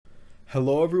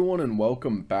Hello, everyone, and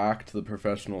welcome back to the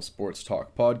Professional Sports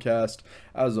Talk podcast.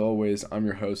 As always, I'm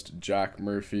your host, Jack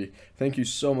Murphy. Thank you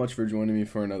so much for joining me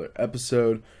for another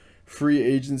episode. Free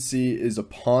agency is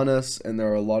upon us, and there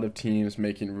are a lot of teams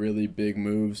making really big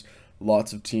moves.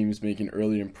 Lots of teams making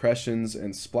early impressions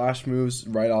and splash moves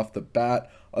right off the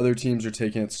bat. Other teams are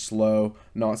taking it slow,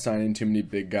 not signing too many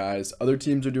big guys. Other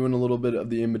teams are doing a little bit of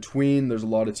the in-between. There's a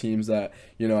lot of teams that,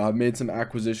 have made some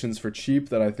acquisitions for cheap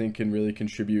that I think can really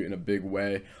contribute in a big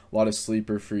way. A lot of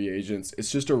sleeper free agents.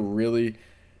 It's just a really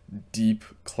deep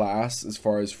class as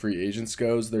far as free agents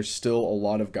goes. There's still a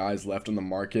lot of guys left on the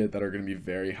market that are going to be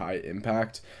very high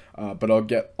impact. But I'll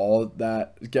get to all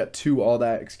that.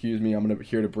 I'm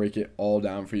here to break it all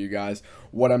down for you guys.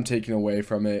 What I'm taking away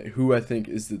from it, who I think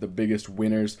is the biggest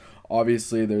winners.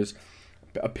 Obviously, there's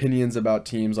opinions about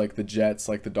teams like the Jets,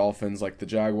 like the Dolphins, like the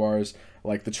Jaguars,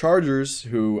 like the Chargers,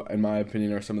 who, in my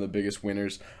opinion, are some of the biggest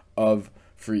winners of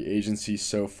free agency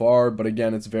so far. But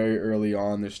again, it's very early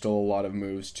on. There's still a lot of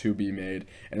moves to be made,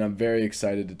 and I'm very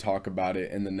excited to talk about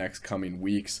it in the next coming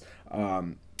weeks.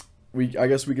 I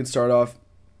guess we can start off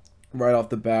right off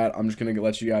the bat. I'm just going to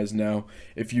let you guys know,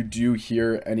 if you do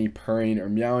hear any purring or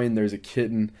meowing, there's a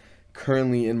kitten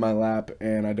currently in my lap,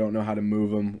 and I don't know how to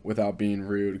move him without being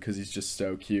rude because he's just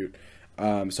so cute. So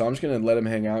I'm just going to let him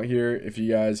hang out here. If you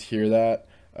guys hear that,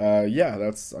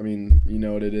 you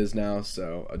know what it is now,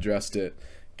 so addressed it,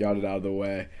 got it out of the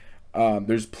way.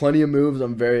 There's plenty of moves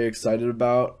I'm very excited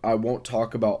about. I won't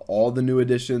talk about all the new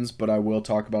additions, but I will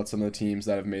talk about some of the teams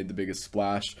that have made the biggest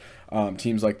splash.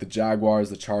 Teams like the Jaguars,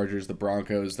 the Chargers, the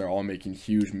Broncos, they're all making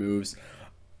huge moves.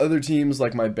 Other teams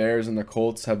like my Bears and the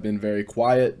Colts have been very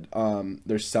quiet.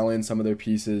 They're selling some of their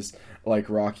pieces like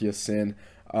Rocky Ya-Sin,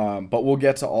 but we'll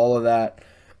get to all of that.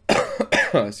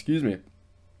 Excuse me.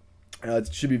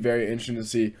 It should be very interesting to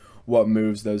see what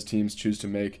moves those teams choose to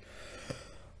make.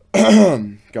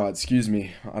 God, excuse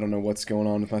me. I don't know what's going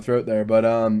on with my throat there. But,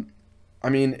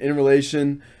 in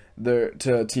relation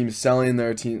to teams selling, there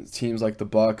are teams like the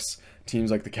Bucks,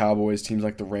 teams like the Cowboys, teams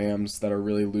like the Rams that are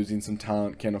really losing some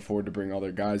talent, can't afford to bring all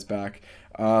their guys back.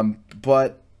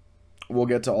 But we'll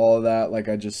get to all of that. Like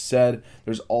I just said,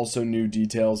 there's also new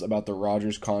details about the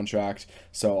Rodgers contract,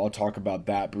 so I'll talk about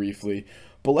that briefly.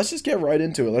 But let's just get right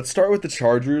into it. Let's start with the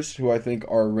Chargers, who I think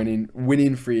are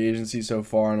winning free agency so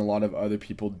far, and a lot of other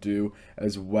people do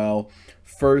as well.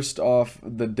 First off,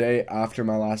 the day after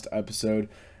my last episode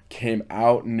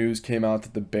news came out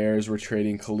that the Bears were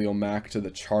trading Khalil Mack to the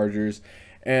Chargers.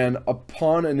 And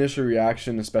upon initial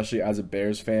reaction, especially as a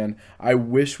Bears fan, I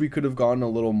wish we could have gotten a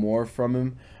little more from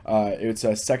him. It's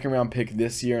a second-round pick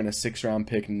this year and a sixth-round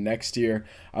pick next year.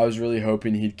 I was really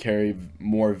hoping he'd carry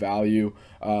more value,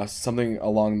 something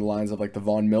along the lines of like the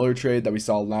Von Miller trade that we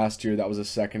saw last year. That was a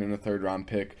second and a third-round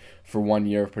pick for 1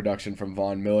 year of production from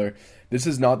Von Miller. This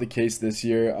is not the case this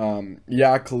year.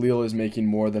 Khalil is making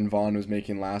more than Von was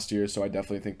making last year, so I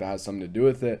definitely think that has something to do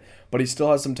with it. But he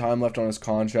still has some time left on his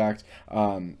contract.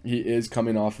 He is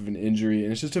coming off of an injury,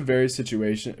 and it's just a very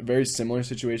similar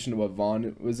situation to what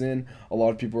Von was in. A lot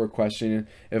of people were questioning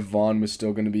if Von was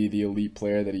still going to be the elite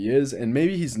player that he is, and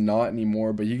maybe he's not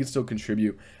anymore, but he can still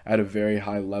contribute at a very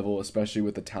high level, especially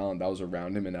with the talent that was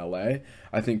around him in LA.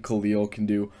 I think Khalil can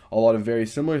do a lot of very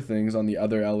similar things on the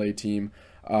other LA team.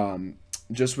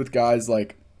 Just with guys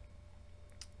like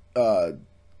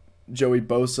Joey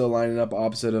Bosa lining up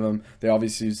opposite of him. They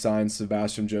obviously signed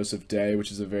Sebastian Joseph Day,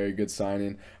 which is a very good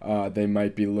signing. They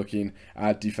might be looking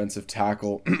at defensive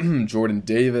tackle Jordan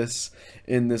Davis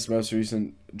in this most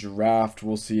recent draft.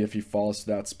 We'll see if he falls to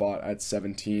that spot at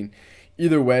 17.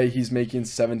 Either way, he's making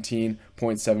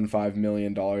 $17.75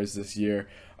 million this year.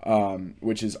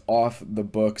 Which is off the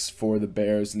books for the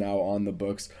Bears, now on the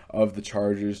books of the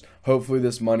Chargers. Hopefully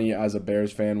this money, as a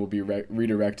Bears fan, will be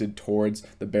redirected towards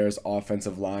the Bears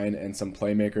offensive line and some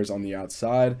playmakers on the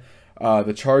outside.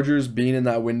 The Chargers being in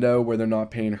that window where they're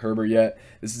not paying Herbert yet,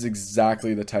 this is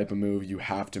exactly the type of move you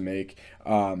have to make.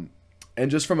 And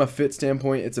just from a fit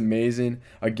standpoint, it's amazing.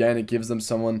 Again, it gives them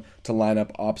someone to line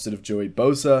up opposite of Joey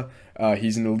Bosa.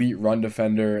 He's an elite run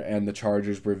defender, and the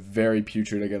Chargers were very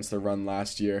putrid against the run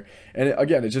last year. And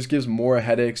it just gives more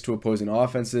headaches to opposing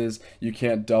offenses. You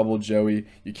can't double Joey.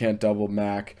 You can't double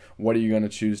Mac. What are you going to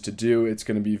choose to do? It's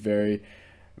going to be very,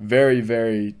 very,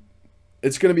 very...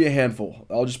 It's going to be a handful.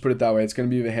 I'll just put it that way. It's going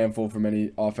to be a handful for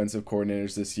many offensive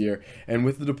coordinators this year. And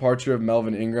with the departure of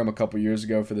Melvin Ingram a couple years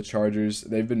ago for the Chargers,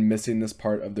 they've been missing this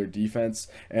part of their defense,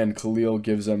 and Khalil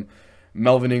gives them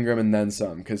Melvin Ingram and then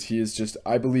some, because he is just,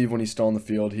 I believe when he's still on the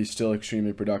field, he's still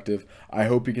extremely productive. I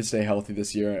hope he can stay healthy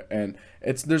this year, and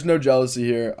there's no jealousy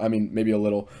here. I mean, maybe a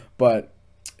little, but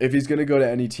if he's going to go to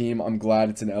any team, I'm glad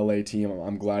it's an LA team.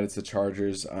 I'm glad it's the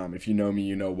Chargers. If you know me,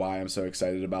 you know why I'm so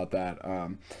excited about that.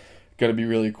 Going to be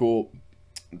really cool.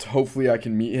 Hopefully I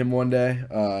can meet him one day.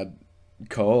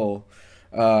 Cole.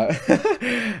 But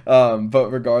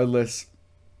regardless,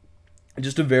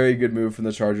 just a very good move from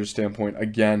the Chargers standpoint.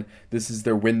 Again, this is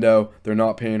their window. They're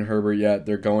not paying Herbert yet.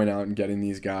 They're going out and getting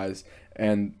these guys.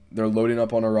 And they're loading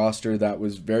up on a roster that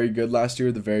was very good last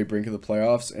year, the very brink of the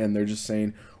playoffs. And they're just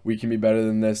saying, we can be better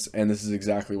than this. And this is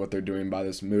exactly what they're doing by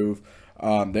this move.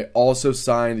 They also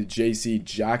signed J.C.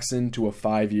 Jackson to a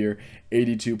 5-year,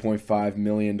 $82.5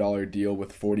 million deal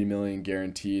with $40 million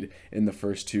guaranteed in the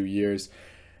first 2 years.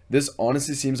 This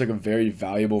honestly seems like a very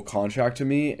valuable contract to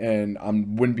me, and I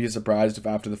wouldn't be surprised if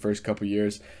after the first couple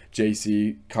years,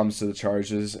 JC comes to the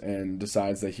Chargers and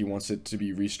decides that he wants it to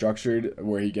be restructured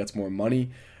where he gets more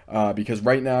money. Because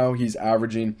right now he's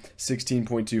averaging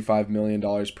 $16.25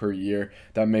 million per year.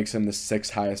 That makes him the 6th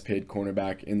highest paid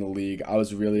cornerback in the league. I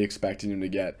was really expecting him to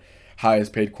get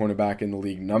highest paid cornerback in the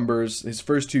league numbers. His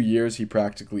first 2 years, he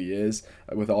practically is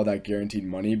with all that guaranteed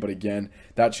money. But again,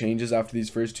 that changes after these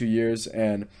first 2 years.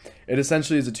 And it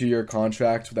essentially is a 2-year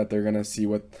contract that they're going to see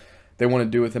what they want to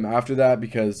do with him after that.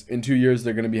 Because in 2 years,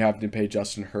 they're going to be having to pay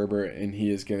Justin Herbert, and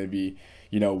he is going to be,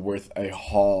 worth a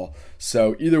haul.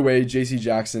 So either way, J.C.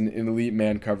 Jackson, an elite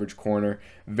man coverage corner,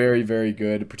 very, very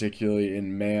good, particularly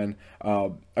in man.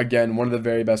 Again, one of the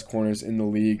very best corners in the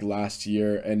league last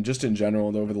year, and just in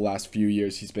general, over the last few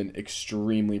years, he's been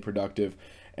extremely productive.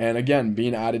 And again,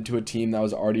 being added to a team that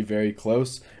was already very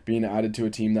close, being added to a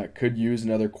team that could use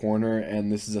another corner, and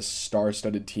this is a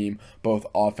star-studded team, both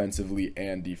offensively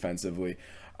and defensively.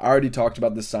 I already talked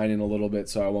about the signing a little bit,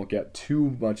 so I won't get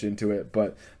too much into it,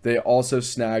 but they also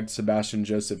snagged Sebastian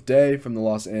Joseph Day from the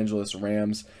Los Angeles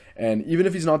Rams, and even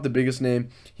if he's not the biggest name,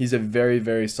 he's a very,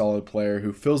 very solid player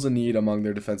who fills a need among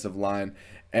their defensive line,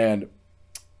 and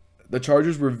the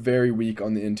Chargers were very weak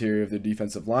on the interior of their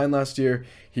defensive line last year.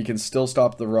 He can still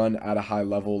stop the run at a high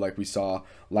level like we saw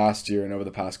last year and over the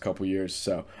past couple years.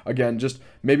 So, again, just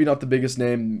maybe not the biggest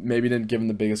name, maybe didn't give him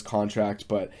the biggest contract,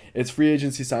 but it's free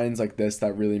agency signings like this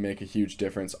that really make a huge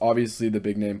difference. Obviously, the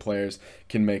big name players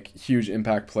can make huge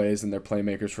impact plays, and they're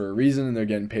playmakers for a reason, and they're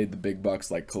getting paid the big bucks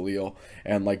like Khalil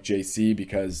and like JC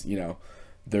because,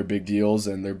 they're big deals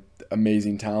and they're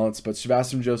amazing talents. But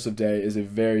Sebastian Joseph Day is a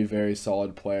very, very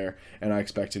solid player, and I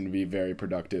expect him to be very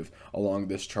productive along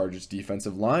this Chargers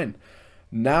defensive line.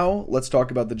 Now, let's talk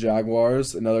about the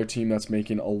Jaguars, another team that's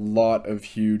making a lot of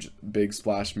huge, big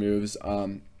splash moves.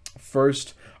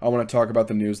 First, I want to talk about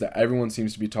the news that everyone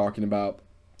seems to be talking about.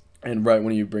 And right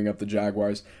when you bring up the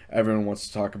Jaguars, everyone wants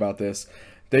to talk about this.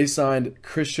 They signed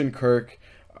Christian Kirk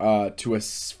to a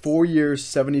 4-year,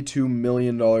 $72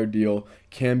 million deal,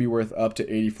 can be worth up to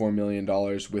 $84 million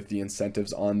with the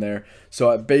incentives on there.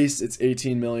 So at base, it's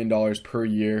 $18 million per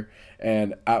year,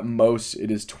 and at most, it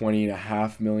is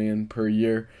 $20.5 million per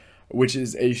year, which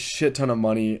is a shit ton of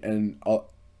money, and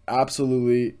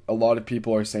absolutely a lot of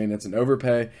people are saying it's an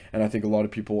overpay, and I think a lot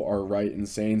of people are right in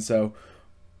saying so.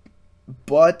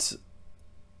 But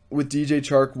with DJ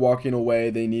Chark walking away,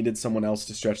 they needed someone else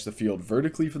to stretch the field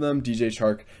vertically for them. DJ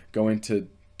Chark going to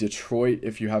Detroit,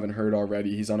 if you haven't heard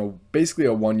already. He's on basically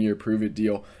a 1-year prove-it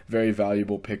deal. Very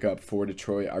valuable pickup for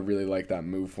Detroit. I really like that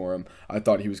move for him. I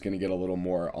thought he was going to get a little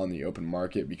more on the open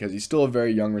market because he's still a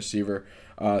very young receiver,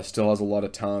 still has a lot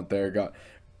of talent there, got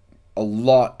a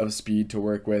lot of speed to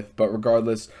work with. But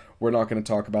regardless, we're not going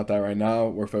to talk about that right now.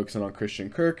 We're focusing on Christian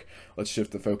Kirk. Let's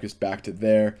shift the focus back to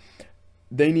there.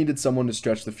 They needed someone to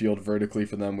stretch the field vertically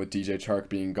for them with DJ Chark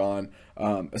being gone,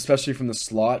 especially from the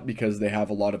slot because they have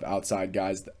a lot of outside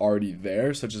guys already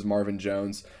there, such as Marvin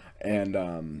Jones and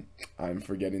I'm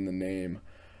forgetting the name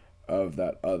of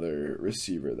that other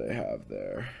receiver they have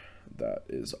there that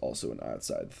is also an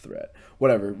outside threat.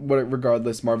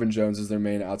 Regardless, Marvin Jones is their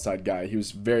main outside guy. He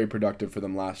was very productive for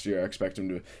them last year. I expect him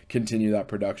to continue that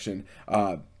production.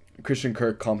 Christian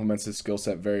Kirk complements his skill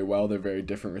set very well. They're very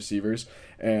different receivers,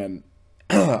 and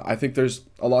I think there's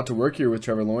a lot to work here with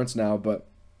Trevor Lawrence now, but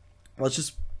let's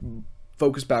just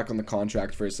focus back on the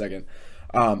contract for a second.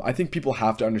 I think people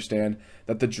have to understand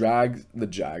that the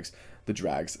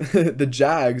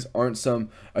Jags aren't some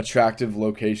attractive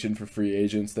location for free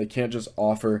agents. They can't just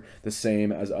offer the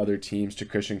same as other teams to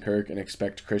Christian Kirk and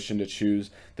expect Christian to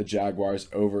choose the Jaguars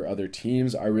over other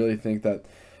teams. I really think that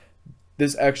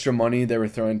this extra money they were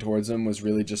throwing towards him was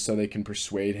really just so they can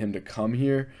persuade him to come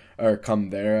here, or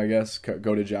come there, I guess,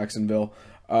 go to Jacksonville.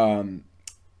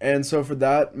 And so for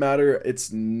that matter,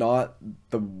 it's not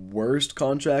the worst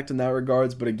contract in that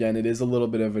regards, but again, it is a little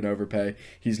bit of an overpay.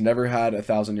 He's never had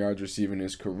 1,000 yards receiving in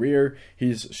his career.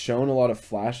 He's shown a lot of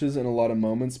flashes in a lot of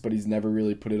moments, but he's never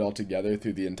really put it all together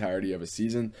through the entirety of a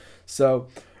season. So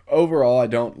overall, I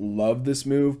don't love this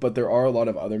move, but there are a lot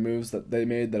of other moves that they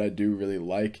made that I do really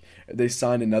like. They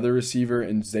signed another receiver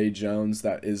in Zay Jones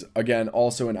that is, again,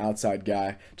 also an outside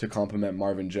guy to complement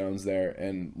Marvin Jones there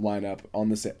and line up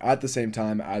at the same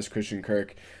time as Christian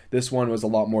Kirk. This one was a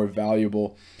lot more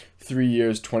valuable, 3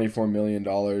 years, $24 million.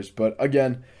 But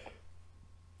again,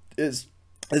 this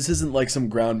isn't like some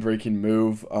groundbreaking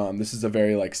move. This is a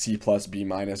very like C plus B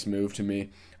minus move to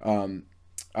me.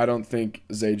 I don't think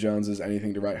Zay Jones is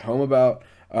anything to write home about.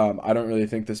 I don't really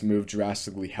think this move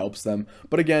drastically helps them.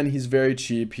 But again, he's very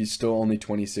cheap. He's still only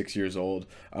 26 years old,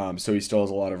 so he still has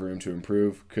a lot of room to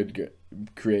improve. Could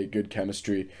create good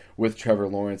chemistry with Trevor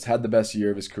Lawrence. Had the best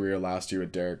year of his career last year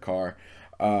with Derek Carr.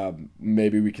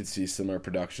 Maybe we could see similar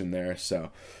production there.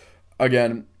 So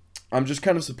again, I'm just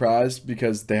kind of surprised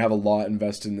because they have a lot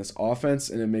invested in this offense,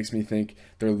 and it makes me think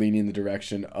they're leaning the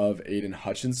direction of Aiden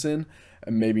Hutchinson.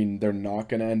 And maybe they're not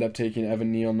going to end up taking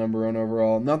Evan Neal number 1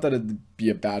 overall. Not that it'd be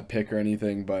a bad pick or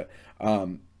anything, but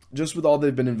just with all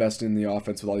they've been investing in the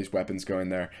offense, with all these weapons going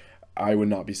there, I would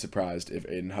not be surprised if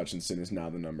Aiden Hutchinson is now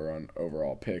the number 1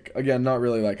 overall pick. Again, not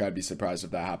really like I'd be surprised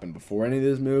if that happened before any of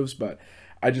these moves, but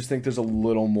I just think there's a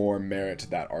little more merit to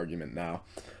that argument now.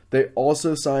 They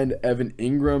also signed Evan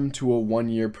Ingram to a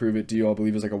 1-year prove-it deal. I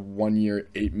believe it was like a 1-year,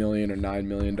 $8 million or $9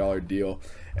 million deal.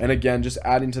 And again, just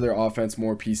adding to their offense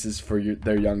more pieces for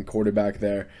their young quarterback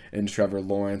there in Trevor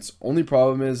Lawrence. Only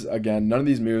problem is, again, none of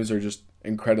these moves are just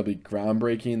incredibly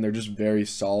groundbreaking. They're just very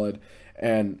solid.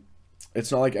 And it's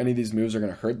not like any of these moves are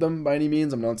going to hurt them by any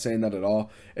means. I'm not saying that at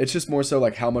all. It's just more so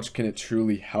like how much can it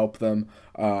truly help them.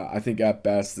 I think at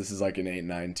best this is like an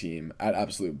 8-9 team at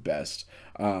absolute best.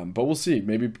 But we'll see.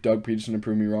 Maybe Doug Peterson will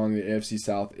prove me wrong. The AFC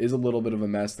South is a little bit of a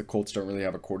mess. The Colts don't really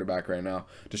have a quarterback right now.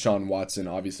 Deshaun Watson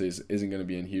obviously isn't going to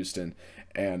be in Houston.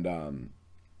 And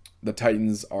the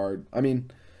Titans are, I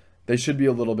mean, they should be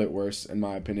a little bit worse in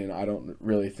my opinion. I don't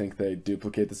really think they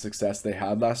duplicate the success they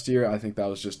had last year. I think that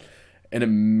was just an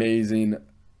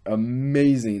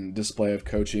amazing display of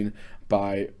coaching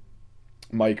by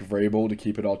Mike Vrabel to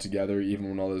keep it all together, even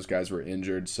when all those guys were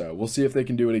injured. So we'll see if they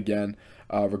can do it again.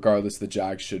 Regardless, the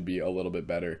Jags should be a little bit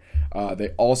better. They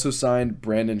also signed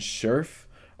Brandon Scherff.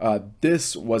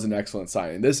 This was an excellent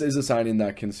signing. This is a signing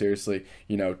that can seriously,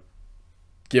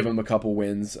 give him a couple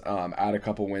wins, add a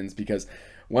couple wins, because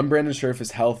when Brandon Scherff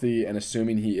is healthy, and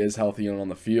assuming he is healthy and on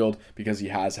the field, because he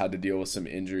has had to deal with some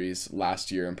injuries last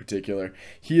year in particular,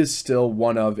 he is still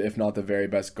one of, if not the very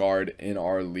best guard in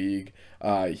our league.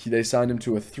 They signed him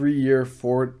to a 3-year,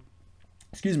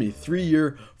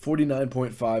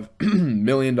 $49.5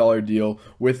 million deal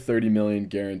with $30 million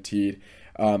guaranteed.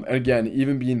 And again,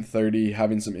 even being 30,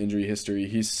 having some injury history,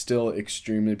 he's still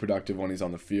extremely productive when he's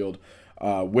on the field.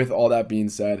 With all that being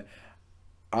said,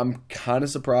 I'm kind of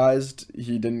surprised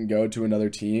he didn't go to another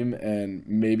team and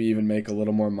maybe even make a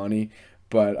little more money.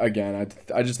 But again,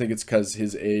 I just think it's because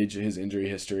his age, his injury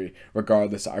history.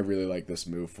 Regardless, I really like this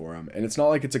move for him. And it's not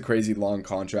like it's a crazy long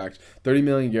contract. $30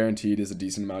 million guaranteed is a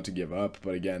decent amount to give up.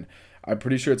 But again, I'm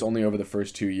pretty sure it's only over the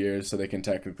first 2 years, so they can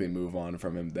technically move on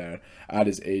from him there at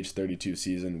his age 32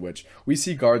 season, which we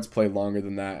see guards play longer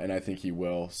than that, and I think he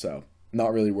will. So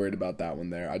not really worried about that one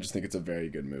there. I just think it's a very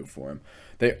good move for him.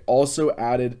 They also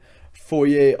added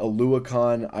Foye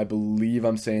Oluokun. I believe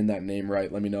I'm saying that name right.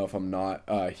 Let me know if I'm not.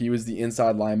 He was the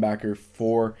inside linebacker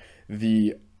for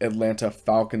the Atlanta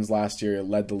Falcons last year.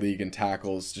 Led the league in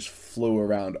tackles, just flew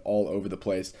around all over the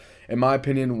place. In my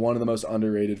opinion, one of the most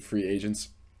underrated free agents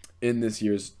in this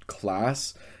year's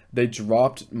class. They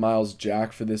dropped Miles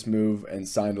Jack for this move and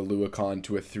signed Oluokun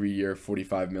to a 3-year,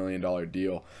 $45 million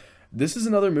deal. This is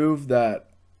another move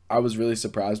that I was really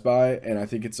surprised by, and I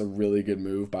think it's a really good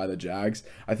move by the Jags.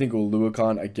 I think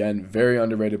Oluokun, again, very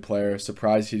underrated player.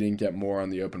 Surprised he didn't get more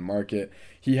on the open market.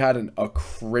 He had a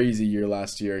crazy year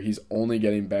last year. He's only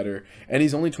getting better, and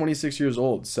he's only 26 years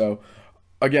old. So,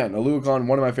 again, Oluokun,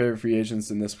 one of my favorite free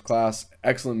agents in this class.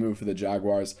 Excellent move for the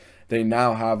Jaguars. They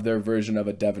now have their version of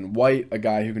a Devin White, a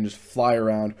guy who can just fly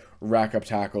around, rack up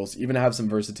tackles, even have some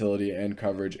versatility and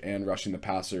coverage and rushing the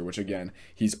passer, which, again,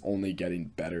 he's only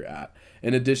getting better at.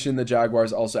 In addition, the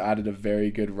Jaguars also added a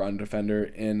very good run defender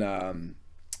in,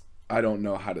 I don't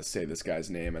know how to say this guy's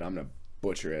name, and I'm going to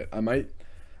butcher it. I might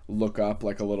look up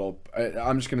like a little,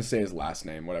 I'm just going to say his last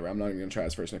name, whatever. I'm not even going to try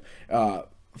his first name.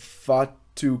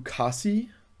 Fatukasi.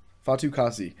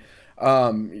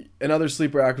 Another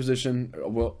sleeper acquisition.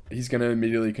 Well, he's going to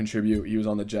immediately contribute. He was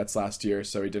on the Jets last year,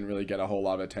 so he didn't really get a whole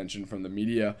lot of attention from the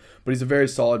media. But he's a very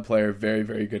solid player, very,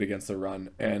 very good against the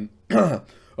run. And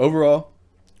overall,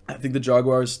 I think the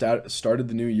Jaguars started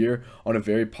the new year on a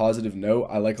very positive note.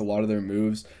 I like a lot of their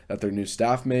moves that their new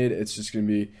staff made. It's just going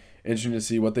to be interesting to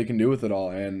see what they can do with it all.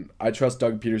 And I trust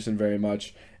Doug Peterson very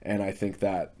much. And I think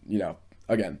that,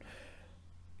 again,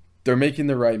 they're making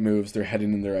the right moves. They're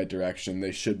heading in the right direction.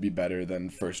 They should be better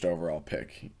than first overall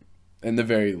pick, in the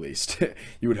very least.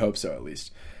 You would hope so, at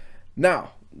least.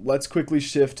 Now, let's quickly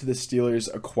shift to the Steelers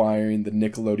acquiring the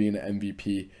Nickelodeon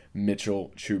MVP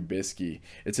Mitchell Trubisky.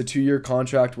 It's a 2-year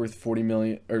contract worth $40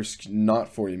 million, or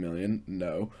not $40 million,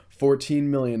 no, $14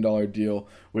 million deal,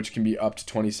 which can be up to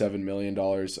 $27 million.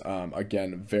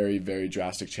 Again, very, very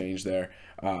drastic change there.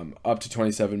 Up to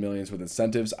 $27 million with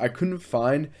incentives. I couldn't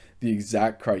find the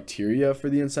exact criteria for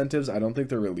the incentives. I don't think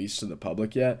they're released to the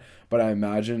public yet, but I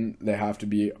imagine they have to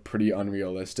be pretty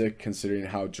unrealistic considering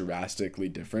how drastically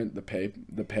different the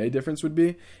pay difference would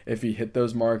be. If he hit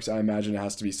those marks, I imagine it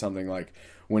has to be something like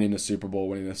winning a Super Bowl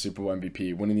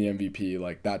MVP, winning the MVP,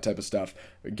 like that type of stuff,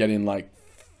 getting like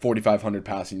 4,500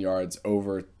 passing yards,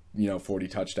 over 40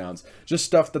 touchdowns, just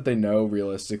stuff that they know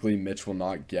realistically Mitch will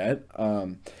not get.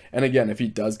 And again, if he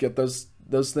does get those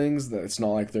things, it's not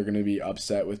like they're going to be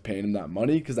upset with paying him that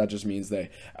money, because that just means they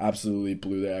absolutely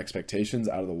blew their expectations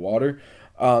out of the water.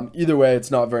 Either way,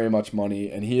 it's not very much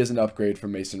money, and he is an upgrade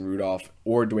from Mason Rudolph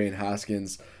or Dwayne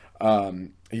Haskins.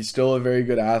 He's still a very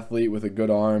good athlete with a good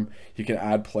arm. He can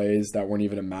add plays that weren't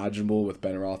even imaginable with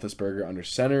Ben Roethlisberger under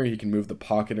center. He can move the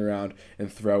pocket around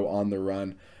and throw on the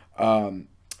run.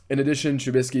 In addition,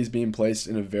 Trubisky is being placed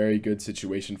in a very good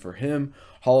situation for him.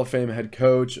 Hall of Fame head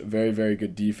coach, very, very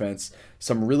good defense,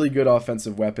 some really good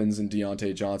offensive weapons in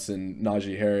Deontay Johnson,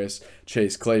 Najee Harris,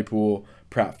 Chase Claypool,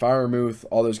 Pratt Freiermuth.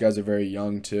 All those guys are very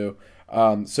young too.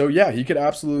 So yeah, he could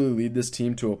absolutely lead this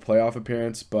team to a playoff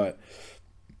appearance, but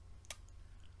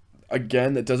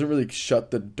again, that doesn't really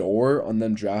shut the door on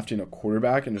them drafting a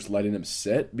quarterback and just letting him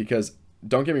sit, because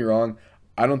don't get me wrong,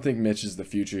 I don't think Mitch is the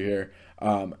future here.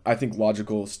 I think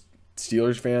logical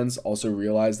Steelers fans also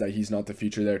realize that he's not the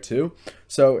future there too.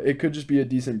 So it could just be a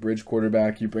decent bridge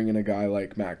quarterback. You bring in a guy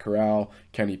like Matt Corral,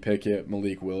 Kenny Pickett,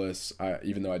 Malik Willis,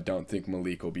 even though I don't think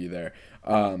Malik will be there,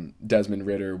 Desmond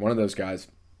Ridder, one of those guys.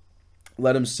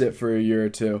 Let him sit for a year or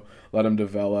two, let him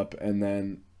develop, and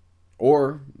then,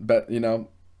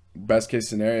 best case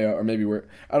scenario, or maybe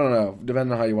I don't know,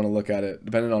 depending on how you want to look at it,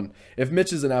 depending on if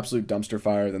Mitch is an absolute dumpster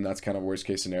fire, then that's kind of worst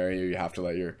case scenario. You have to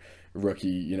let your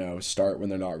rookie, start when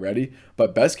they're not ready.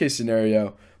 But best case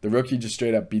scenario, the rookie just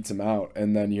straight up beats him out,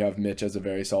 and then you have Mitch as a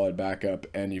very solid backup,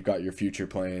 and you've got your future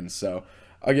plans. So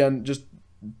again, just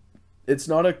it's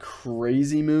not a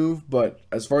crazy move, but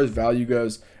as far as value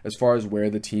goes, as far as where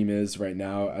the team is right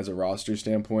now as a roster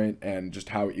standpoint, and just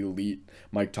how elite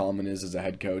Mike Tomlin is as a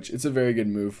head coach, it's a very good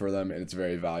move for them, and it's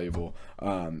very valuable.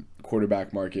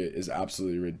 Quarterback market is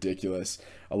absolutely ridiculous.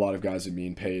 A lot of guys are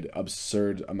being paid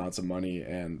absurd amounts of money,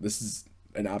 and this is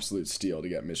an absolute steal to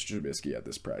get Mitch Trubisky at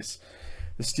this price.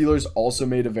 The Steelers also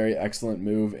made a very excellent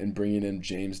move in bringing in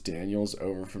James Daniels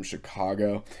over from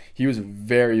Chicago. He was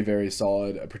very, very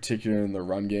solid, particularly in the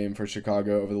run game for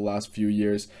Chicago over the last few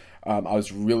years. I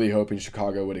was really hoping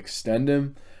Chicago would extend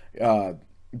him.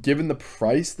 Given the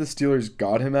price the Steelers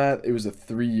got him at, it was a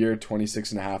 3-year,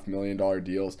 $26.5 million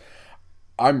deal.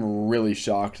 I'm really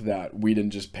shocked that we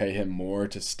didn't just pay him more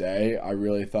to stay. I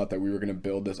really thought that we were going to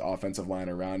build this offensive line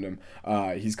around him.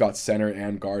 He's got center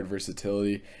and guard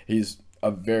versatility. He's a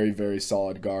very, very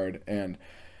solid guard, and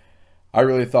I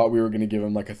really thought we were going to give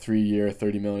him like a 3-year,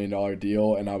 $30 million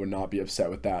deal, and I would not be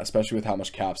upset with that, especially with how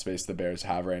much cap space the Bears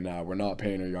have right now. We're not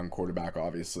paying a young quarterback,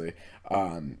 obviously.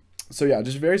 So yeah,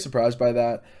 just very surprised by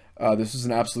that. This was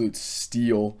an absolute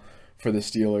steal for the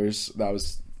Steelers. That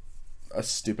was a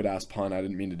stupid-ass pun. I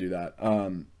didn't mean to do that.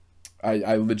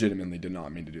 I legitimately did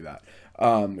not mean to do that.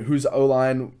 Whose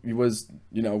O-line was,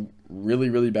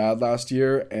 really, really bad last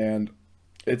year, and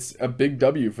it's a big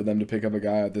W for them to pick up a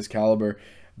guy at this caliber.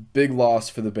 Big loss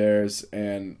for the Bears,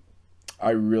 and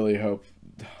I really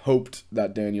hoped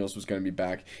that Daniels was going to be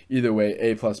back. Either way,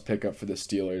 A+ pickup for the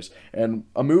Steelers, and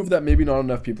a move that maybe not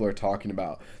enough people are talking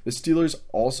about. The Steelers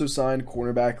also signed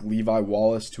cornerback Levi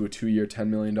Wallace to a 2-year, $10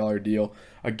 million deal.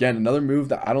 Again, another move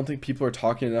that I don't think people are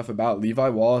talking enough about. Levi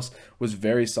Wallace was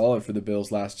very solid for the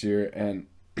Bills last year, and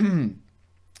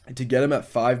To get him at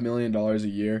 $5 million a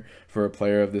year for a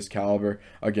player of this caliber,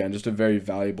 again, just a very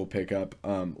valuable pickup.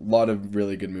 A lot of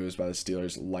really good moves by the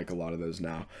Steelers, like a lot of those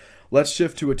now. Let's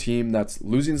shift to a team that's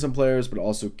losing some players, but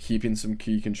also keeping some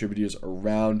key contributors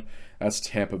around. That's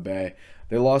Tampa Bay.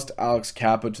 They lost Alex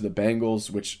Kappa to the Bengals,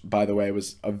 which, by the way,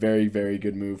 was a very, very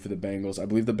good move for the Bengals. I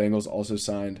believe the Bengals also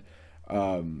signed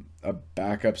a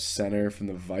backup center from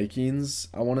the Vikings,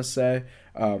 I want to say.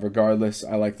 Regardless,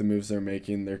 I like the moves they're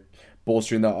making. They're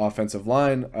bolstering the offensive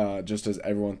line, just as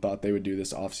everyone thought they would do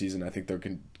this offseason. I think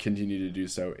they'll continue to do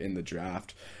so in the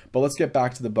draft. But let's get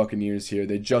back to the Buccaneers here.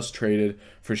 They just traded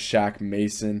for Shaq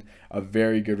Mason, a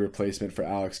very good replacement for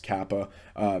Alex Kappa.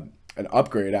 An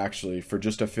upgrade, actually, for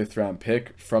just a 5th-round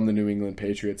pick from the New England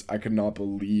Patriots. I could not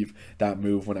believe that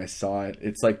move when I saw it.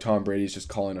 It's like Tom Brady's just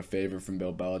calling a favor from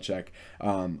Bill Belichick.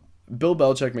 Bill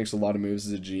Belichick makes a lot of moves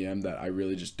as a GM that I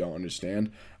really just don't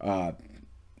understand.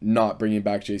 Not bringing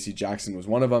back J.C. Jackson was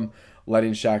one of them.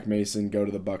 Letting Shaq Mason go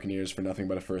to the Buccaneers for nothing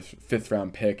but a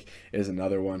 5th-round pick is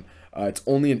another one. It's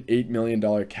only an $8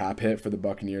 million cap hit for the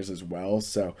Buccaneers as well,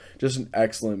 so just an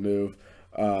excellent move.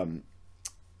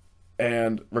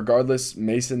 And regardless,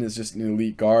 Mason is just an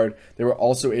elite guard. They were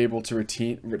also able to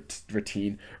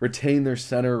retain their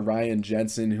center, Ryan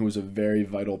Jensen, who was a very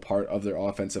vital part of their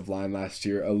offensive line last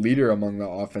year, a leader among the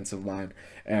offensive line,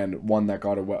 and one that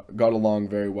got along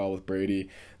very well with Brady.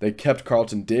 They kept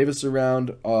Carlton Davis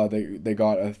around. They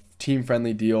got a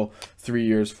team-friendly deal, 3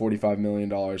 years, $45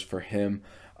 million for him.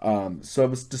 So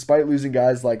despite losing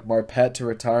guys like Marpet to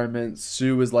retirement,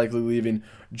 Sue is likely leaving.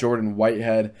 Jordan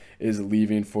Whitehead is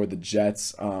leaving for the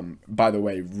Jets. By the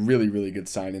way, really, really good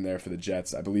signing there for the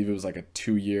Jets. I believe it was like a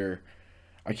 2-year,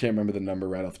 I can't remember the number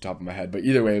right off the top of my head, but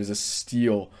either way, it was a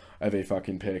steal of a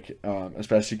fucking pick,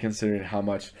 especially considering how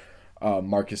much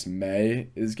Marcus May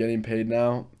is getting paid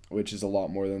now, which is a lot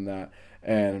more than that.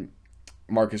 And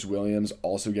Marcus Williams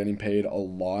also getting paid a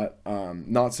lot.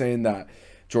 Not saying that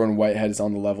Jordan Whitehead is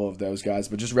on the level of those guys,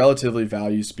 but just relatively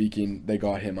value speaking, they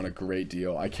got him on a great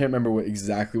deal. I can't remember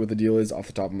exactly what the deal is off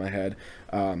the top of my head,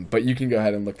 but you can go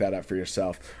ahead and look that up for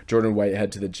yourself. Jordan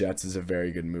Whitehead to the Jets is a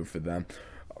very good move for them.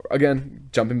 Again,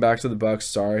 jumping back to the Bucs,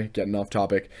 sorry, getting off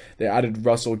topic. They added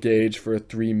Russell Gage for a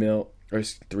 3-year,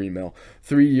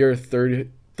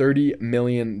 $30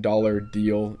 million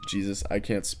deal. Jesus, I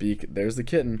can't speak. There's the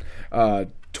kitten.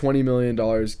 $20 million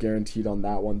guaranteed on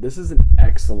that one. This is an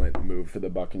excellent move for the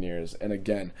Buccaneers. And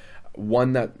again,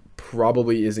 one that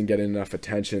probably isn't getting enough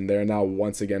attention. They're now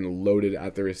once again loaded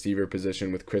at the receiver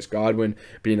position with Chris Godwin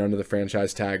being under the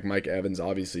franchise tag, Mike Evans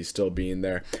obviously still being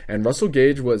there. And Russell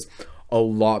Gage was a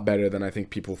lot better than I think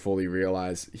people fully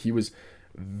realize. He was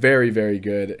very, very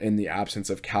good in the absence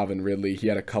of Calvin Ridley. He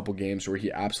had a couple games where he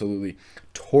absolutely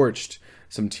torched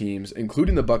some teams,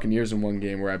 including the Buccaneers in one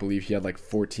game where I believe he had like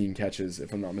 14 catches,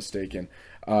 if I'm not mistaken.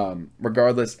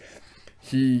 Regardless,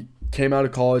 he came out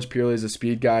of college purely as a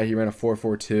speed guy. He ran a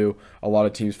 4.42. A lot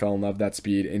of teams fell in love with that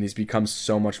speed, and he's become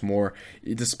so much more.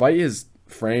 Despite his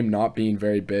frame not being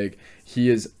very big, he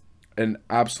is an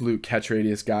absolute catch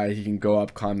radius guy. He can go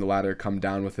up, climb the ladder, come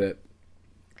down with it.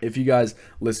 If you guys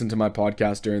listen to my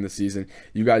podcast during the season,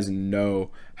 you guys know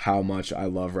how much I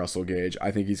love Russell Gage. I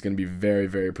think he's going to be very,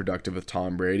 very productive with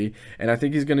Tom Brady, and I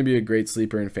think he's going to be a great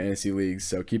sleeper in fantasy leagues,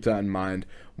 so keep that in mind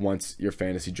once your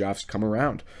fantasy drafts come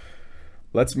around.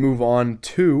 Let's move on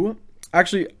to...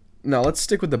 Actually, no, let's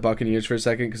stick with the Buccaneers for a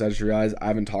second because I just realized I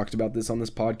haven't talked about this on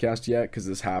this podcast yet because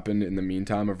this happened in the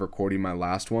meantime of recording my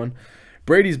last one.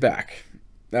 Brady's back.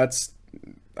 That's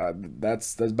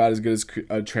about as good as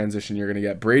a transition you're going to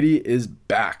get. Brady is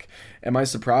back. Am I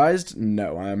surprised?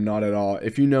 No, I am not at all.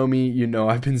 If you know me, you know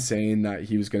I've been saying that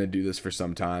he was going to do this for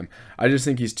some time. I just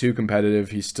think he's too competitive.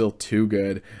 He's still too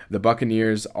good. The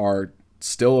Buccaneers are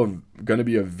still going to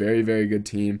be a very, very good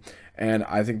team, and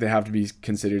I think they have to be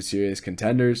considered serious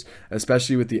contenders,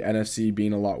 especially with the NFC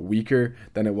being a lot weaker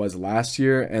than it was last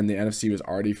year, and the NFC was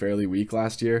already fairly weak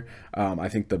last year. I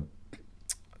think the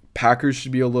Packers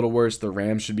should be a little worse. The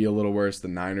Rams should be a little worse. The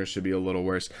Niners should be a little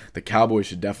worse. The Cowboys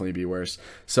should definitely be worse.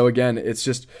 So again, it's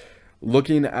just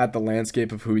looking at the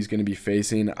landscape of who he's going to be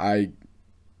facing. I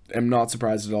am not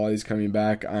surprised at all he's coming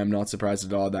back. I'm not surprised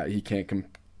at all that he can't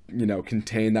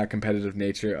contain that competitive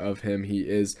nature of him. He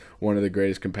is one of the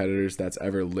greatest competitors that's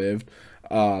ever lived.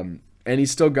 And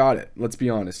he's still got it. Let's be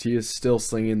honest. He is still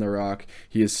slinging the rock.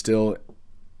 He is still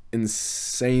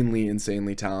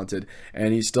insanely talented,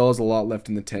 and he still has a lot left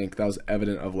in the tank. That was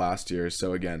evident of last year.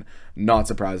 So again, not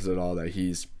surprised at all that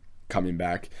he's coming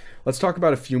back. Let's talk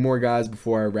about a few more guys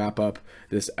before I wrap up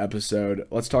this episode.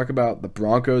 Let's talk about the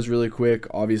Broncos really quick.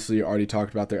 Obviously, already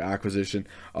talked about their acquisition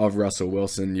of Russell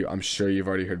Wilson. I'm sure you've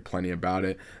already heard plenty about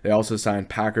it. They also signed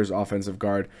Packers offensive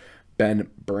guard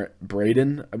Ben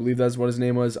Braden, I believe that's what his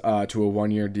name was, to a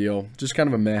 1-year deal. Just kind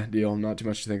of a meh deal, not too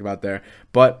much to think about there.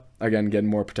 But, again, getting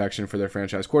more protection for their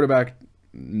franchise quarterback.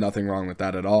 Nothing wrong with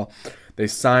that at all. They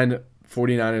signed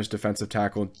 49ers defensive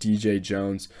tackle DJ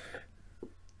Jones.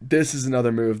 This is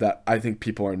another move that I think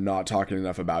people are not talking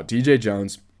enough about. DJ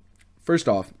Jones, first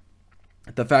off,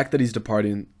 the fact that he's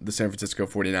departing the San Francisco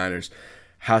 49ers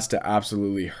has to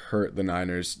absolutely hurt the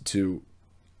Niners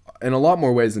in a lot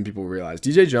more ways than people realize.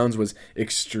 DJ Jones was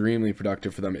extremely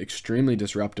productive for them, extremely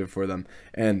disruptive for them,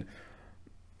 and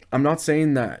I'm not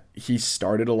saying that he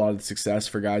started a lot of the success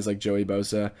for guys like Joey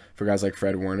Bosa, for guys like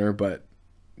Fred Warner, but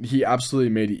he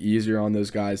absolutely made it easier on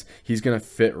those guys. He's going to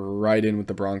fit right in with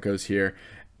the Broncos here,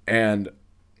 and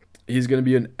he's going to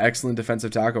be an excellent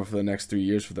defensive tackle for the next 3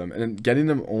 years for them. And getting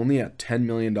them only at $10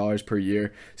 million per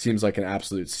year seems like an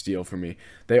absolute steal for me.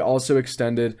 They also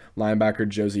extended linebacker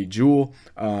Josey Jewell.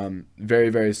 Very,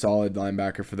 very solid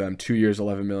linebacker for them. 2 years,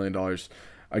 $11 million.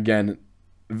 Again,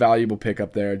 valuable pick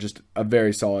up there. Just a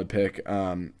very solid pick.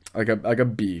 Like a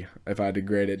B, if I had to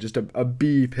grade it. Just a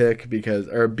B pick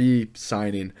or a B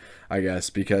signing, I guess,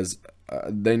 because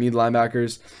they need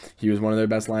linebackers. He was one of their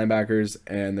best linebackers,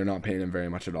 and they're not paying him very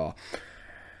much at all.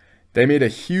 They made a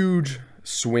huge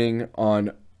swing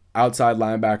on outside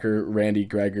linebacker Randy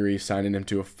Gregory, signing him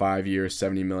to a 5-year,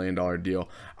 $70 million deal.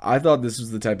 I thought this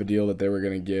was the type of deal that they were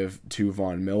going to give to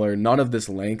Von Miller. None of this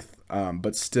length,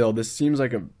 but still, this seems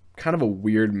like a kind of a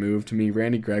weird move to me.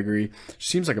 Randy Gregory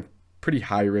seems like a pretty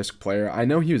high-risk player. I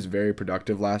know he was very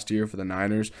productive last year for the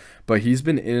Niners, but he's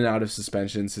been in and out of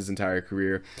suspensions his entire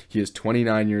career. He is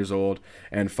 29 years old,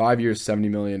 and 5 years, $70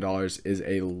 million is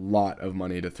a lot of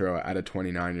money to throw at a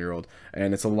 29-year-old,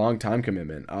 and it's a long time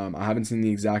commitment. I haven't seen the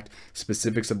exact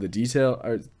specifics of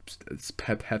the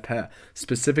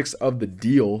specifics of the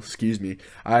deal, excuse me.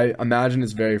 I imagine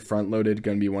it's very front-loaded,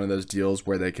 going to be one of those deals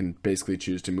where they can basically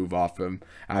choose to move off him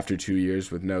after 2 years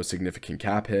with no significant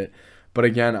cap hit. But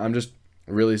again, I'm just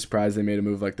really surprised they made a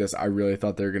move like this. I really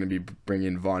thought they were going to be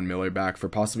bringing Von Miller back for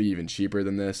possibly even cheaper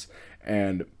than this,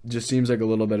 and just seems like a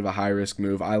little bit of a high-risk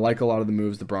move. I like a lot of the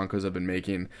moves the Broncos have been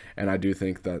making, and I do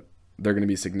think that they're going to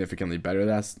be significantly better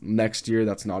next year.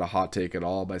 That's not a hot take at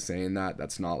all by saying that.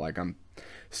 That's not like I'm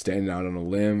standing out on a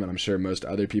limb, and I'm sure most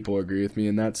other people agree with me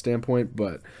in that standpoint,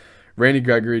 but Randy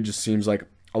Gregory just seems like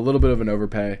a little bit of an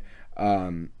overpay.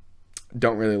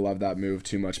 Don't really love that move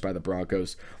too much by the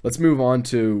Broncos. Let's move on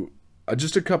to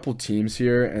just a couple teams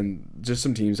here, and just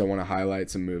some teams I want to highlight,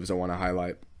 some moves I want to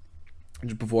highlight.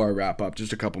 Just before I wrap up,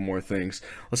 just a couple more things.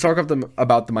 Let's talk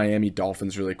about the Miami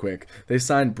Dolphins really quick. They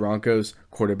signed Broncos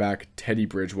quarterback Teddy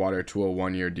Bridgewater to a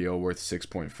 1-year deal worth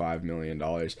 $6.5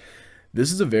 million.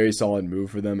 This is a very solid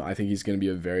move for them. I think he's going to be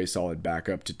a very solid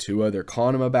backup to Tua. They're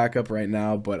calling him a backup right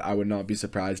now, but I would not be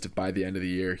surprised if by the end of the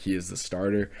year he is the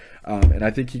starter. And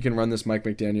I think he can run this Mike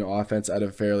McDaniel offense at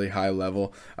a fairly high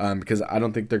level because I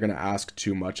don't think they're going to ask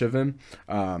too much of him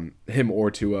or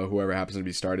Tua, whoever happens to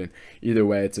be starting. Either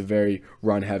way, it's a very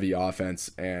run-heavy offense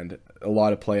and a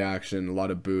lot of play action, a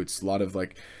lot of boots, a lot of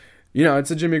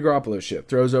it's a Jimmy Garoppolo shit.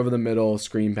 Throws over the middle,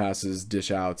 screen passes, dish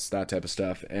outs, that type of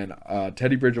stuff. And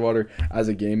Teddy Bridgewater, as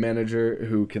a game manager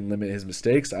who can limit his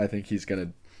mistakes, I think he's going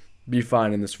to be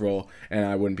fine in this role, and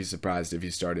I wouldn't be surprised if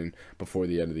he's starting before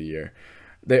the end of the year.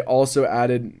 They also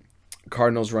added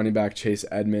Cardinals running back Chase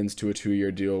Edmonds to a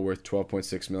 2-year deal worth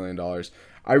 $12.6 million.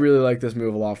 I really like this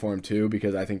move a lot for him too,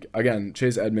 because I think, again,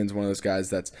 Chase Edmonds, one of those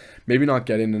guys that's maybe not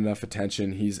getting enough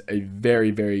attention. He's a very,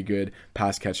 very good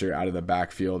pass catcher out of the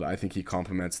backfield. I think he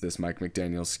complements this Mike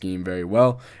McDaniel scheme very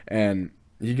well, and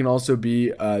he can also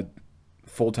be a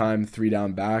full-time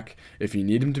 3-down back. If you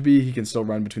need him to be, he can still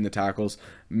run between the tackles.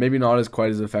 Maybe not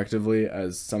quite as effectively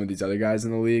as some of these other guys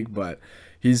in the league, but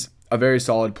he's a very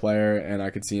solid player, and I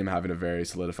could see him having a very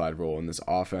solidified role in this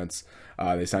offense.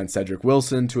 They signed Cedric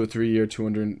Wilson to a 3-year,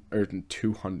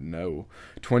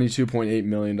 $22.8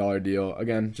 million deal.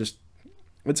 Again,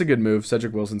 it's a good move.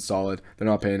 Cedric Wilson's solid. They're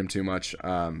not paying him too much.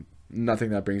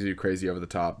 Nothing that brings you crazy over the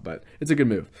top, but it's a good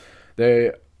move.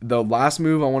 The last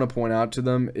move I want to point out to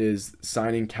them is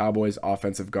signing Cowboys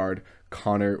offensive guard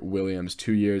Connor Williams,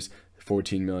 2 years,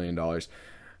 $14 million.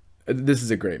 This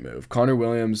is a great move. Connor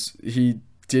Williams, he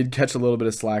did catch a little bit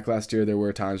of slack last year. There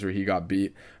were times where he got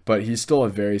beat, but he's still a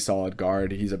very solid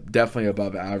guard. He's definitely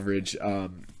above average.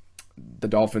 The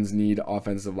Dolphins need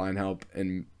offensive line help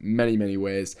in many, many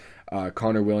ways.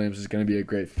 Connor Williams is going to be a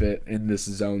great fit in this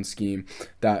zone scheme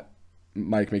that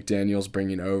Mike McDaniel's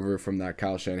bringing over from that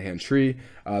Kyle Shanahan tree.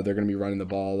 They're going to be running the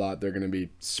ball a lot. They're going to be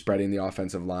spreading the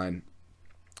offensive line,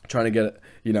 trying to get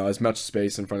as much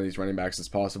space in front of these running backs as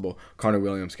possible. Connor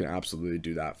Williams can absolutely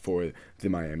do that for the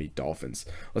Miami Dolphins.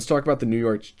 Let's talk about the New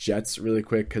York Jets really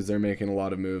quick because they're making a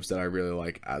lot of moves that I really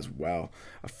like as well.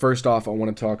 First off, I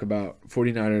want to talk about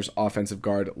 49ers offensive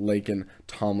guard Laken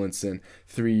Tomlinson,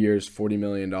 3 years, $40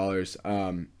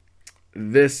 million.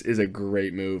 This is a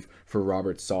great move for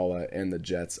Robert Saleh and the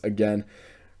Jets. Again,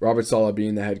 Robert Saleh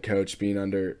being the head coach, being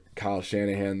under Kyle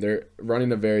Shanahan, they're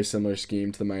running a very similar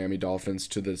scheme to the Miami Dolphins,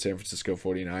 to the San Francisco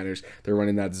 49ers. They're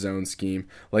running that zone scheme.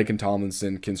 Laken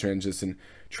Tomlinson can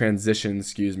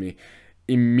transition,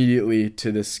 immediately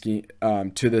to this scheme,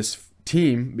 to this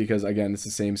team, because again, it's the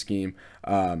same scheme.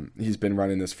 He's been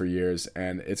running this for years,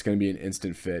 and it's going to be an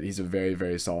instant fit. He's a very,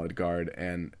 very solid guard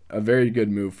and a very good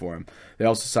move for him. They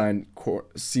also signed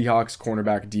Seahawks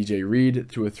cornerback DJ Reed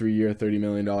to a 3-year, $30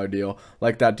 million deal.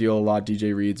 Like that deal a lot.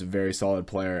 DJ Reed's a very solid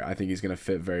player. I think he's going to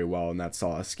fit very well in that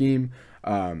solid scheme.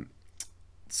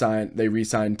 They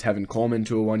re-signed Tevin Coleman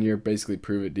to a 1-year, basically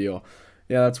prove-it deal.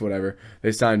 Yeah, that's whatever.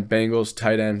 They signed Bengals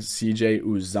tight end CJ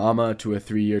Uzama to a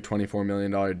 3-year, $24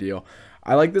 million deal.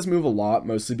 I like this move a lot,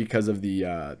 mostly because of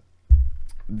the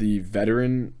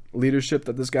veteran leadership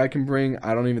that this guy can bring.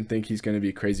 I don't even think he's going to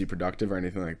be crazy productive or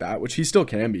anything like that, which he still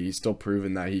can be. He's still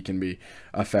proven that he can be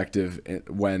effective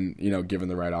when, given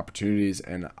the right opportunities.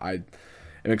 And I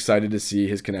am excited to see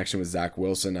his connection with Zach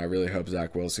Wilson. I really hope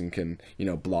Zach Wilson can,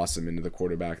 blossom into the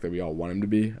quarterback that we all want him to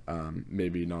be.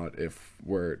 Maybe not if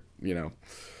we're,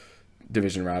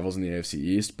 division rivals in the AFC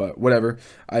East, but whatever.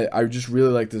 I just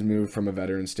really like this move from a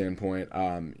veteran standpoint.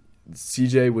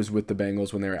 CJ was with the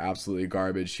Bengals when they were absolutely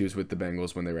garbage. He was with the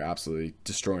Bengals when they were absolutely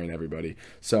destroying everybody.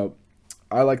 So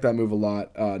I like that move a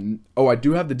lot. I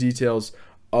do have the details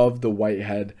of the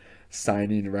Whitehead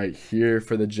signing right here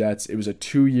for the Jets. It was a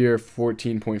 2-year,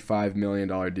 $14.5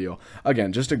 million deal.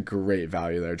 Again, just a great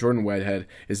value there. Jordan Whitehead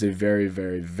is a very,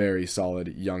 very, very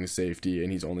solid young safety,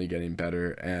 and he's only getting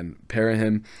better. And pairing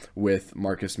him with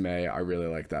Marcus May, I really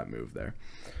like that move there.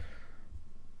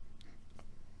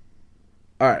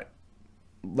 All right.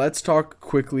 Let's talk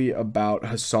quickly about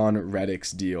Hassan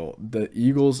Reddick's deal. The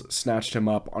Eagles snatched him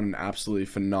up on an absolutely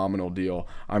phenomenal deal.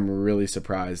 I'm really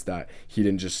surprised that he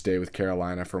didn't just stay with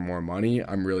Carolina for more money.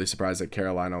 I'm really surprised that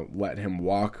Carolina let him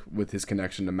walk with his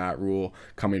connection to Matt Rule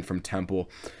coming from Temple.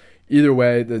 Either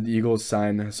way, the Eagles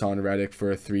signed Hassan Reddick for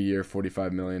a 3-year,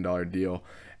 $45 million deal.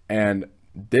 And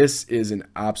this is an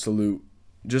absolute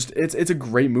it's a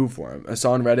great move for him.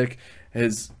 Hassan Reddick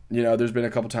has, there's been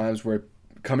a couple times where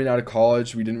coming out of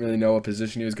college, we didn't really know what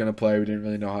position he was going to play. We didn't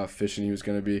really know how efficient he was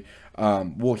going to be.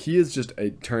 He is just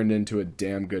turned into a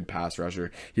damn good pass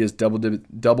rusher. He has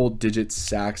double-digit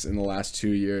sacks in the last 2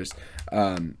 years.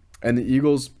 And the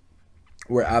Eagles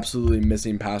were absolutely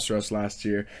missing pass rush last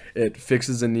year. It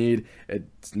fixes a need.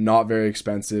 It's not very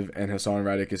expensive, and Hassan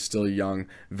Reddick is still young,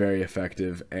 very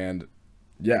effective, and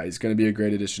yeah, he's going to be a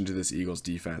great addition to this Eagles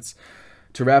defense.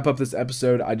 To wrap up this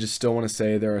episode, I just still want to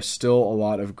say there are still a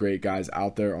lot of great guys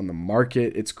out there on the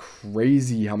market. It's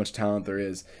crazy how much talent there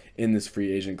is in this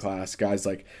free agent class. Guys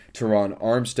like Teron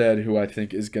Armstead, who I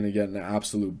think is going to get an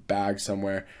absolute bag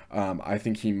somewhere. I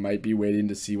think he might be waiting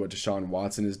to see what Deshaun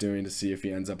Watson is doing to see if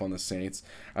he ends up on the Saints.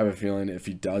 I have a feeling if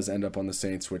he does end up on the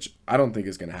Saints, which I don't think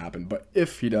is going to happen, but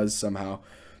if he does somehow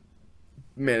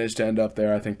manage to end up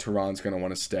there, I think Teron's going to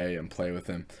want to stay and play with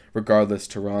him. Regardless,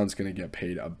 Teron's going to get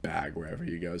paid a bag wherever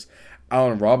he goes.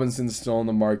 Allen Robinson's still on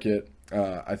the market.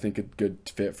 I think a good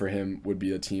fit for him would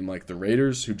be a team like the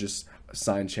Raiders, who just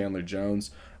signed Chandler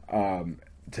Jones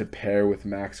to pair with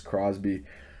Max Crosby,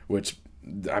 which,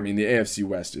 the AFC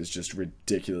West is just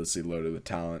ridiculously loaded with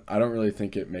talent. I don't really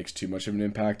think it makes too much of an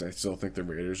impact. I still think the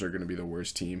Raiders are going to be the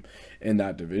worst team in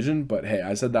that division. But hey,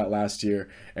 I said that last year,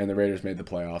 and the Raiders made the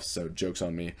playoffs, so joke's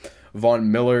on me.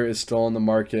 Von Miller is still on the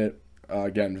market.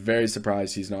 Again, very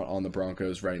surprised he's not on the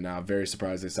Broncos right now. Very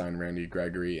surprised they signed Randy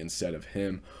Gregory instead of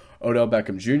him. Odell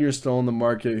Beckham Jr. is still on the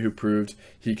market, who proved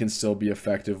he can still be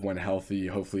effective when healthy.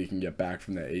 Hopefully he can get back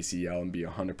from the ACL and be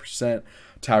 100%.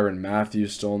 Tyrann Mathieu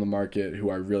still on the market,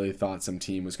 who I really thought some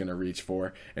team was going to reach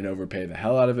for and overpay the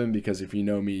hell out of him, because if you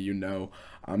know me, you know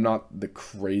I'm not the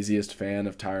craziest fan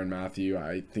of Tyrann Mathieu.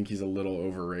 I think he's a little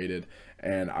overrated,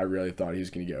 and I really thought he was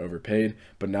going to get overpaid.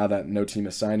 But now that no team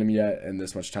has signed him yet and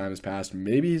this much time has passed,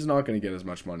 maybe he's not going to get as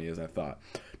much money as I thought.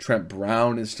 Trent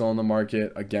Brown is still on the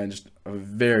market. Again, just a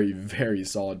very, very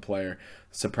solid player.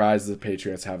 Surprised the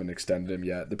Patriots haven't extended him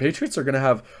yet. The Patriots are going to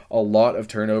have a lot of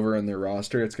turnover in their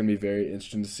roster. It's going to be very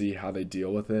interesting to see how they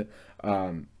deal with it.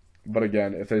 But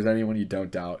again, if there's anyone you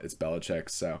don't doubt, it's Belichick.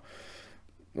 So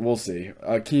we'll see.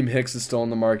 Akeem Hicks is still on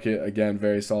the market. Again,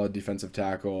 very solid defensive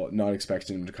tackle. Not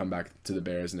expecting him to come back to the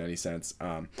Bears in any sense.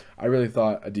 I really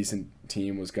thought a decent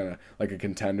team was going to, like a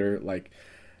contender, like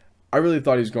I really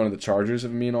thought he was going to the Chargers,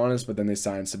 if I'm being honest, but then they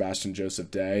signed Sebastian Joseph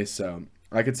Day. So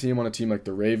I could see him on a team like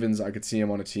the Ravens. I could see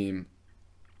him on a team.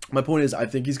 My point is, I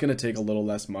think he's going to take a little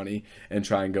less money and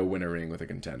try and go win a ring with a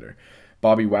contender.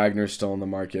 Bobby Wagner's still on the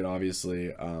market,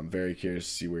 obviously. Very curious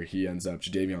to see where he ends up.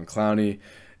 Jadeveon Clowney,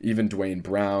 even Dwayne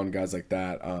Brown, guys like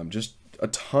that. Just a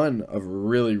ton of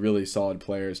really, really solid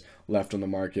players left on the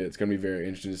market. It's going to be very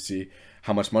interesting to see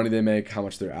how much money they make, how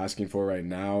much they're asking for right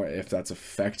now, if that's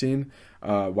affecting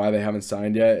why they haven't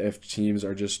signed yet, if teams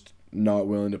are just not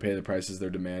willing to pay the prices they're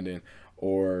demanding,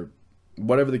 or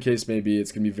whatever the case may be.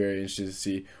 It's going to be very interesting to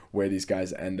see where these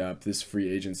guys end up. This free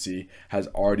agency has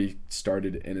already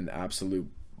started in an absolute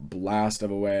blast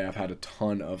of a way. I've had a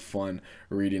ton of fun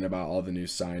reading about all the new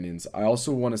signings. I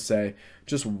also want to say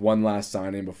just one last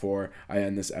signing before I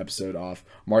end this episode off.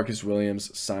 Marcus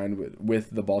Williams signed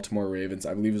with the Baltimore Ravens.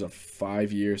 I believe it was a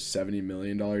 5-year, $70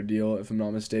 million deal, if I'm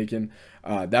not mistaken.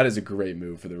 That is a great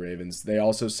move for the Ravens. They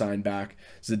also signed back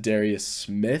Zadarius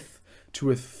Smith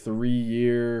to a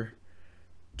 3-year,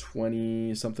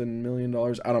 $20-something million.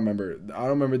 I don't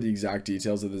remember the exact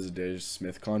details of the Zadarius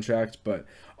Smith contract, but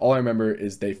all I remember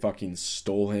is they fucking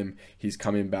stole him. He's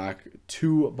coming back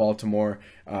to Baltimore.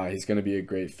 He's going to be a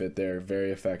great fit there,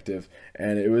 very effective,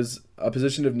 and it was a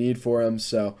position of need for him.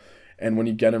 So, and when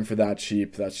you get him for that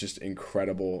cheap, that's just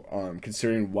incredible.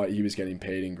 Considering what he was getting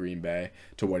paid in Green Bay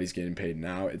to what he's getting paid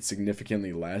now, it's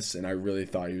significantly less, and I really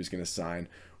thought he was going to sign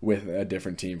with a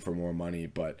different team for more money,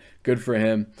 but good for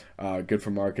him. Good for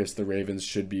Marcus. The Ravens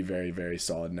should be very, very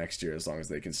solid next year as long as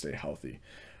they can stay healthy.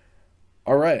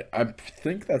 All right, I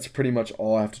think that's pretty much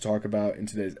all I have to talk about in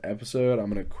today's episode.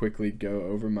 I'm going to quickly go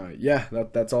over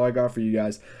that's all I got for you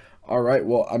guys. All right,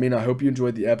 well, I hope you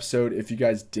enjoyed the episode. If you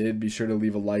guys did, be sure to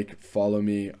leave a like, follow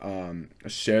me,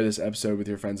 share this episode with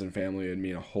your friends and family. It'd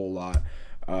mean a whole lot.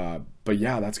 But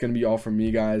yeah, that's going to be all from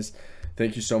me, guys.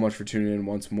 Thank you so much for tuning in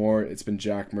once more. It's been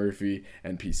Jack Murphy,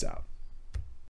 and peace out.